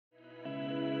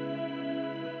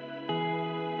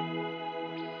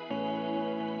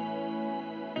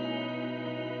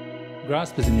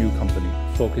Grasp is a new company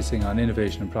focusing on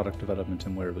innovation and product development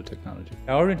in wearable technology.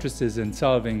 Our interest is in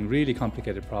solving really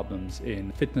complicated problems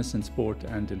in fitness and sport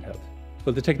and in health.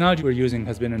 Well, the technology we're using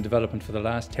has been in development for the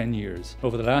last 10 years.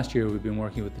 Over the last year, we've been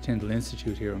working with the Tyndall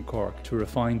Institute here in Cork to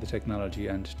refine the technology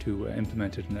and to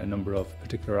implement it in a number of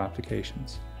particular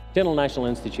applications. Tyndall National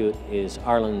Institute is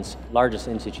Ireland's largest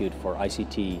institute for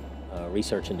ICT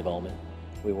research and development.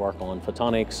 We work on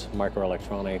photonics,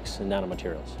 microelectronics, and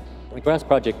nanomaterials. The GRASP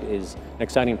project is an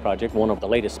exciting project, one of the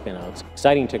latest spin-outs.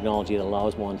 Exciting technology that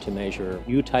allows one to measure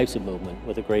new types of movement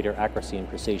with a greater accuracy and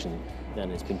precision than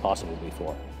has been possible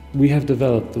before. We have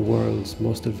developed the world's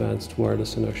most advanced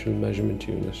wireless inertial measurement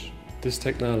unit. This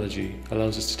technology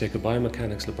allows us to take a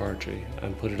biomechanics laboratory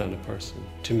and put it on a person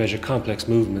to measure complex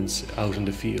movements out in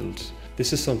the field.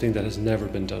 This is something that has never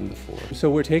been done before. So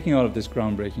we're taking all of this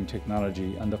groundbreaking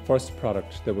technology, and the first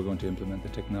product that we're going to implement the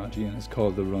technology in is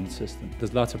called the Run system.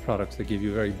 There's lots of products that give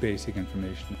you very basic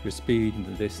information, your speed and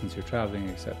the distance you're traveling,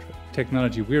 etc. The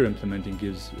technology we're implementing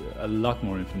gives a lot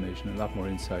more information, a lot more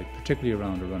insight, particularly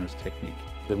around a runner's technique.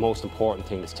 The most important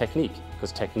thing is technique,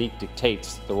 because technique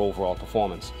dictates their overall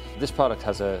performance. This product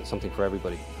has something for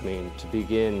everybody. I mean, to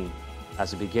begin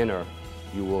as a beginner,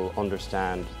 you will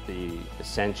understand the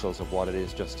essentials of what it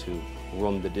is just to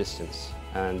run the distance.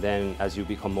 And then as you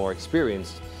become more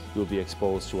experienced, you'll be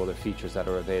exposed to other features that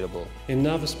are available. In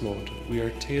novice mode, we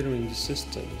are tailoring the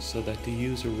system so that the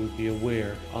user will be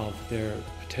aware of their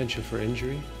potential for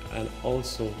injury and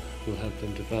also will help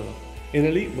them develop. In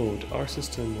elite mode, our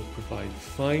system will provide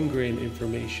fine-grained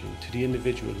information to the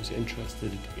individual who's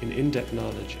interested in in-depth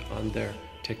knowledge on their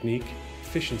technique,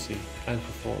 efficiency and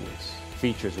performance.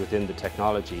 Features within the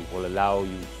technology will allow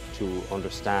you to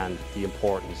understand the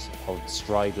importance of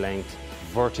stride length,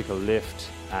 vertical lift,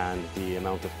 and the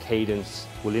amount of cadence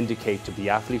will indicate to the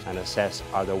athlete and assess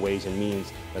are there ways and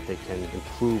means that they can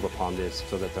improve upon this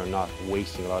so that they're not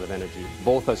wasting a lot of energy.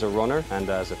 Both as a runner and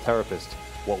as a therapist,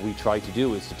 what we try to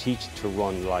do is to teach to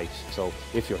run light. So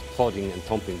if you're thudding and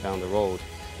thumping down the road,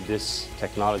 this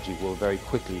technology will very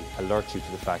quickly alert you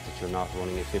to the fact that you're not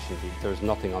running efficiently. There's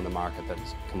nothing on the market that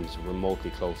comes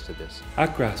remotely close to this.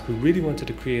 At Grasp, we really wanted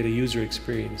to create a user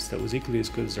experience that was equally as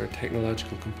good as our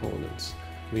technological components.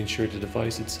 We ensure the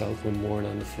device itself, when worn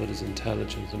on the foot, is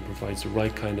intelligent and provides the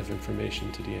right kind of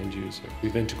information to the end user.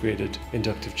 We've integrated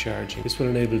inductive charging. This will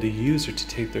enable the user to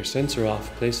take their sensor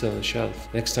off, place it on the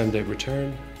shelf. Next time they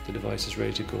return, the device is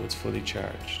ready to go, it's fully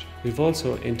charged. We've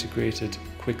also integrated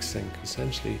quick sync.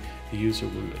 Essentially, the user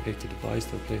will take the device,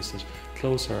 they'll place it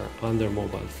closer on their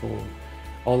mobile phone.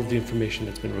 All of the information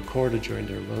that's been recorded during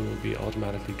their run will be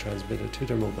automatically transmitted to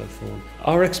their mobile phone.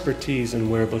 Our expertise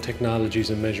in wearable technologies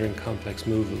and measuring complex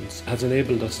movements has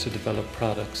enabled us to develop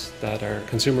products that are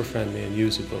consumer friendly and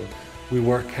usable. We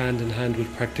work hand in hand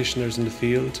with practitioners in the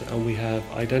field, and we have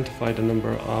identified a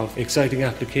number of exciting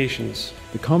applications.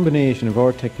 The combination of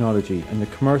our technology and the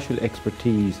commercial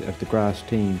expertise of the GRASP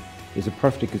team is a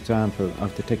perfect example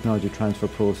of the technology transfer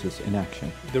process in action.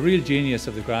 The real genius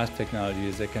of the Grasp technology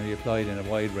is that it can be applied in a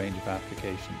wide range of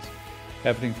applications.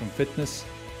 Everything from fitness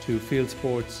to field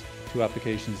sports to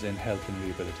applications in health and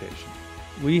rehabilitation.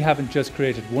 We haven't just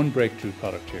created one breakthrough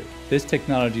product here. This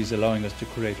technology is allowing us to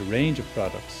create a range of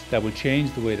products that will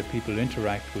change the way that people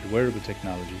interact with wearable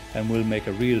technology and will make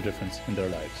a real difference in their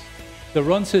lives. The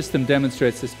Run system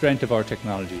demonstrates the strength of our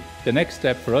technology. The next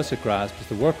step for us at Grasp is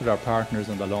to work with our partners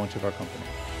on the launch of our company.